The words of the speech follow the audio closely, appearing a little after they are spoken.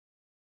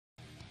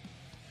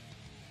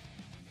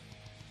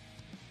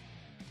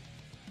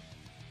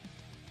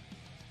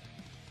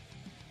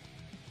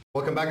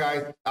Welcome back,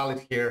 guys.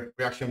 Alex here.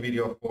 Reaction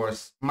video, of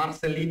course.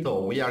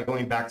 Marcelito. We are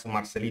going back to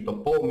Marcelito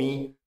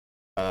Pomoy.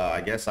 I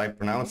guess I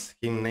pronounced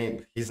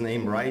his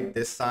name right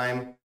this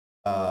time.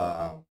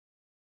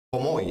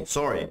 Pomoy.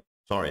 Sorry.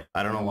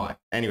 I don't know why.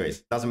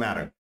 Anyways, doesn't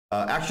matter.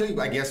 Actually,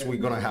 I guess we're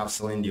gonna have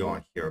Celine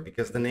Dion here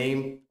because the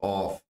name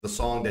of the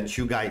song that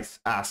you guys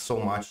asked so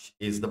much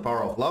is "The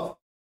Power of Love,"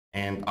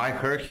 and I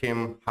heard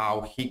him how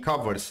he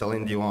covered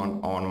Celine Dion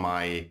on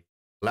my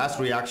last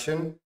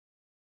reaction,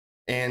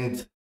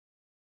 and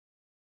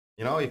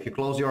you know, if you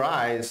close your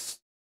eyes,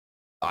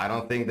 I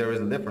don't think there is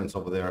a difference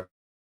over there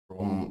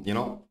from, you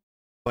know.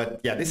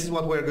 But yeah, this is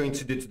what we're going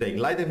to do today.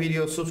 Like the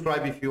video,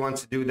 subscribe if you want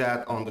to do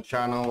that on the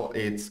channel.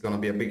 It's going to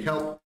be a big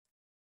help.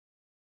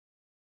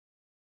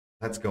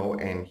 Let's go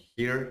and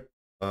hear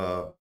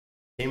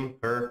him,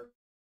 her.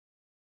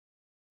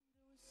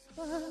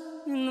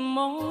 In the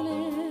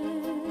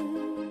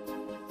morning,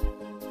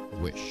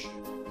 Wish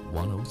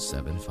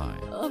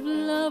 1075 of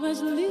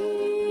lovers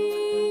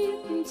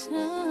leaving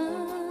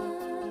town,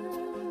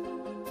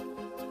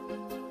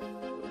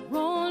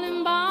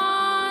 rolling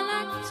by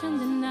like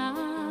tender now,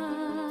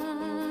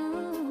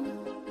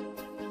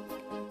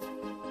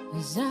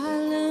 as I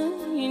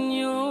look in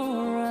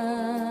your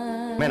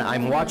eyes. Man,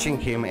 I'm watching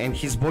him and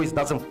his voice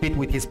doesn't fit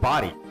with his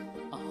body.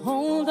 I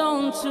hold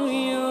on to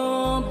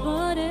your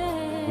body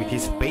With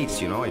his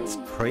face, you know, it's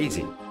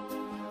crazy.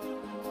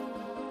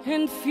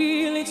 and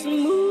feel its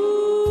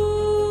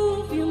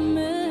move you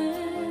make.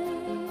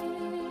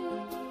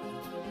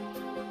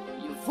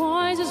 Your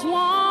voice is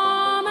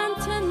warm and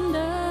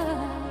tender,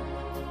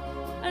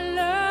 a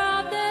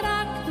love that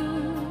I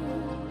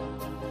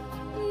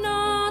could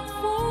not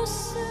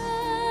forsake,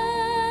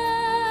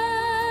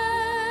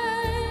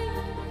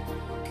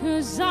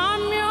 'cause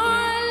I'm your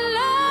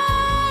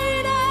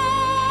lady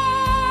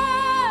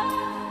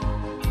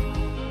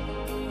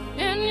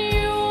and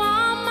you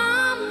are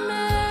my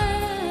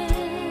man.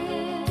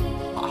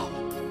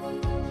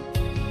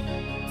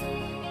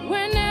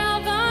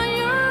 Whenever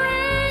you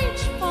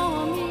reach for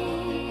me,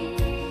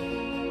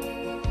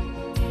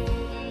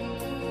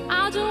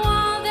 I'll do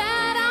all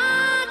that I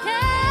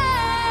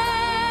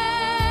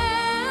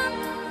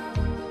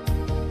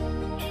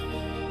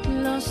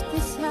can. Lost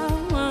is how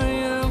I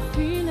am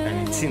feeling,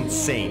 And it's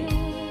insane.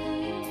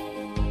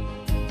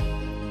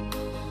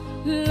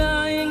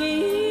 lying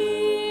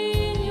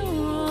in your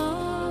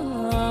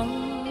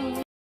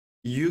arms.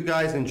 You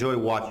guys enjoy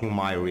watching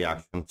my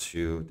reaction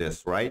to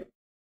this, right?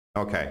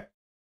 Okay.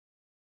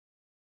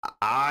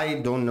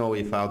 I don't know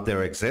if out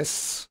there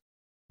exists,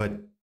 but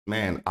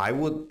man, I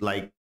would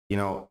like, you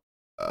know,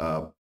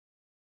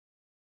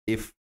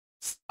 if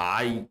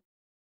I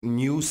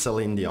knew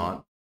Celine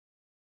Dion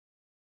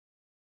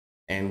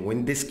and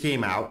when this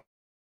came out,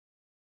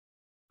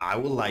 I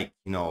would like,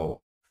 you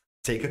know,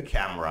 take a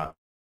camera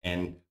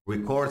and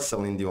record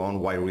Celine Dion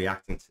while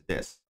reacting to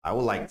this. I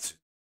would like to,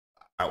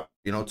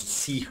 you know, to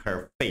see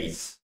her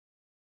face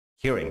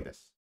hearing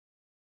this.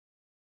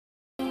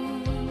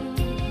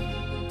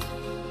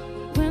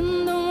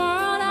 When the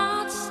world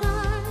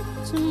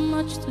outside too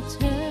much to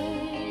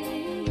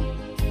take,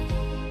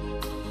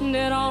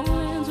 that all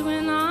ends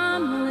when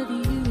I'm with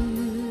you.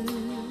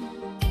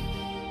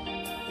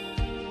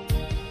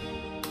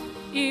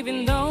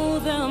 Even though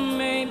there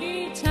may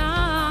be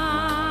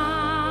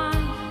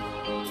time,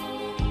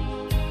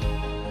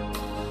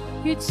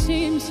 it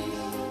seems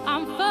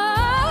I'm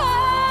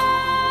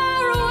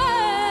far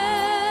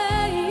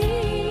away.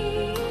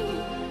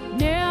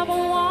 Never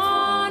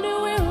wonder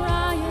where I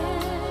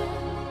am,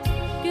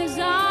 'cause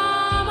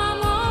I'm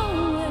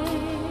always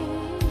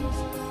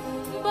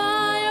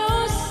by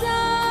your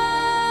side,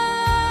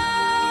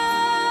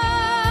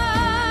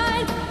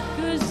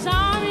 'cause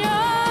I'm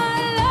your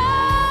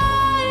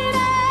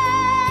lady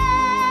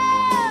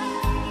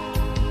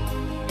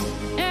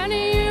and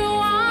you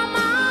are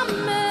my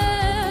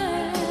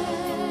man.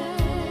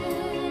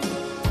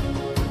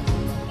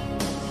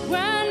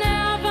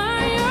 Whenever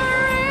you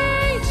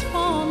reach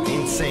for me,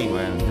 Insane,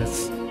 man. That's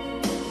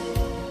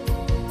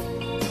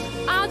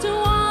I'll do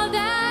all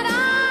that I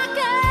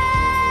can.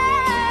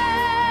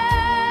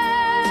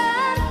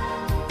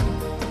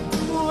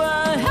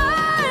 We're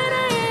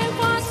hiding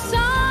for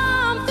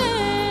something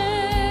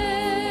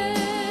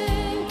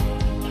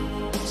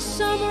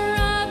somewhere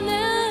I've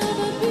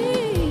never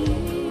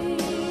been.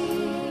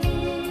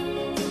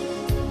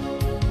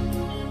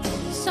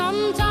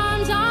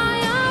 Sometimes I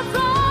am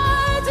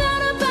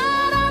frightened,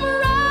 but I'm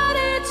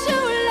ready to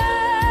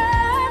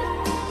learn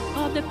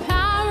of the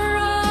power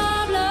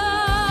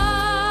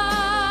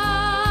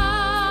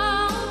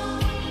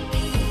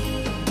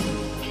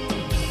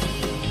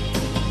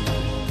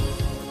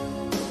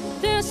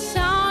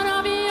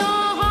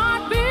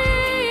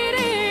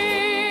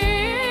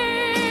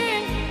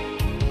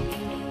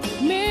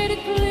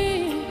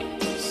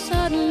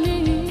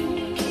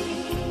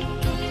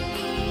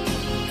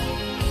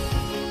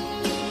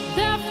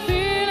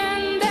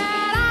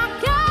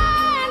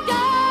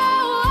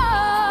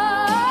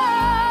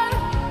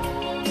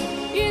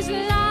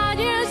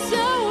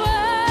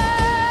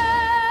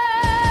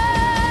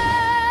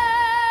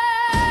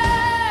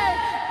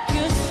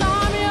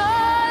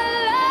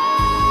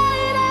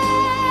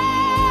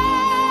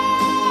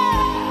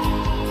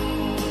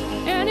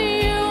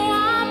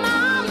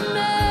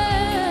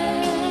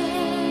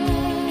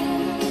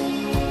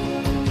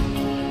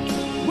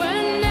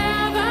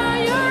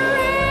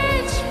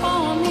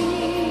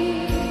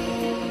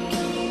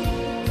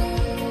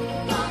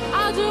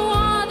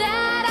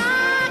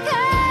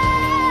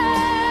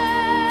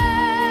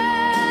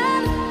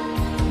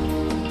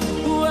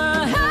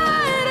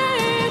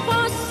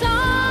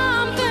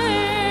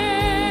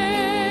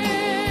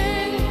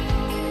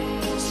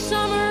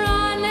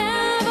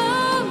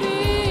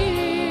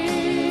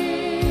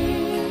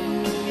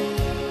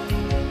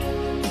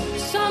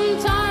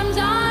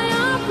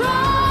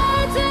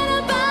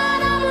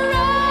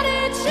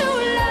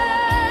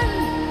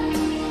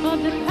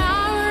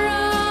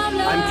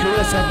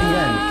chorus at the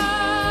end.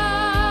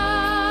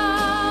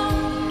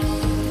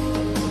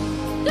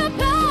 The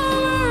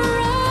power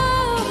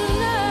of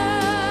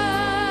love.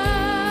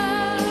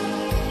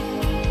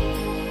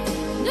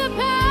 The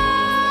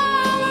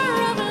power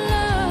of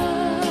love.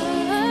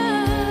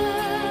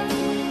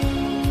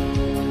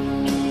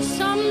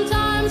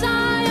 Sometimes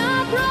I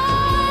am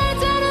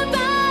frightened,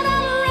 but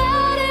I'm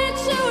ready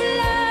to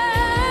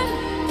learn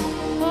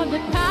of the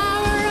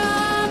power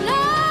of love.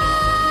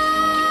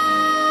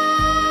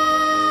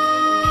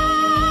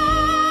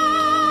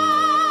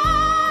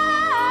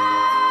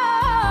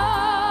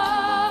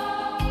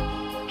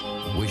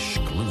 Wish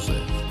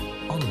exclusive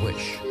on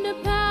Wish The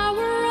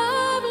power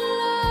of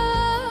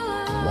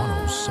love.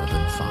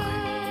 1075.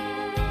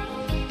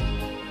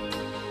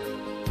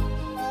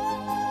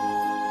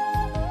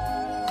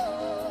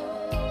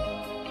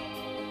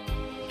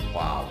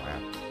 Wow,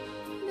 man.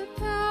 The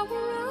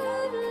power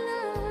of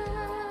love.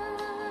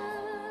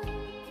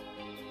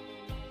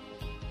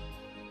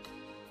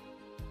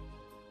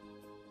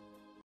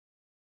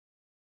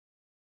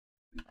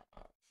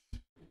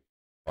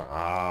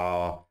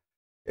 Wow.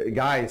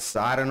 Guys,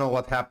 I don't know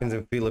what happens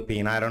in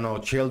Philippines. I don't know.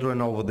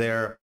 Children over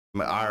there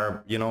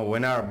are, you know,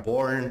 when they're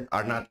born,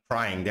 are not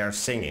crying. They're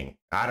singing.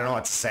 I don't know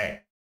what to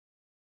say.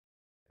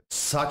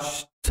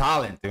 Such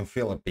talent in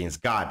Philippines,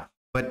 God.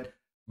 But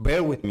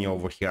bear with me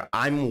over here.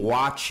 I'm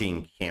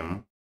watching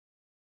him,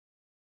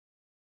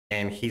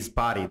 and his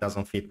body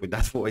doesn't fit with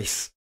that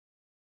voice.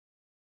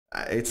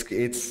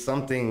 It's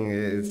something.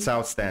 It's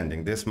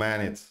outstanding. This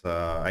man, it's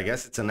I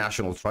guess it's a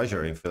national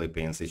treasure in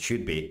Philippines. It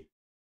should be.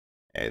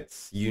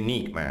 It's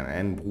unique, man.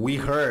 And we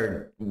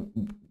heard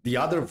the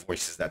other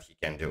voices that he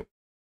can do.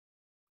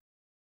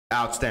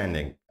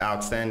 Outstanding,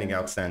 outstanding,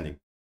 outstanding.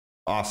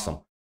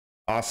 Awesome,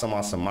 awesome,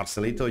 awesome.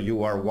 Marcelito,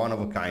 you are one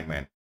of a kind,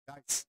 man.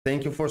 Guys,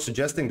 thank you for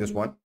suggesting this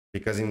one,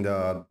 because in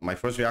my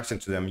first reaction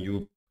to them,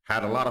 you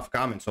had a lot of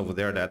comments over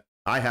there that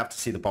I have to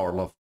see the power of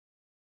love.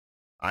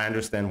 I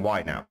understand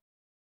why now.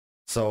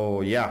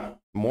 So yeah,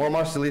 more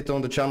Marcelito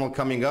on the channel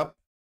coming up.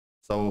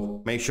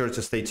 So make sure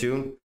to stay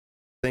tuned.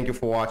 Thank you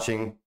for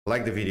watching.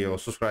 Like the video,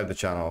 subscribe to the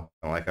channel,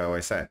 and like I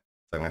always say,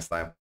 till next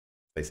time,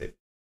 stay safe.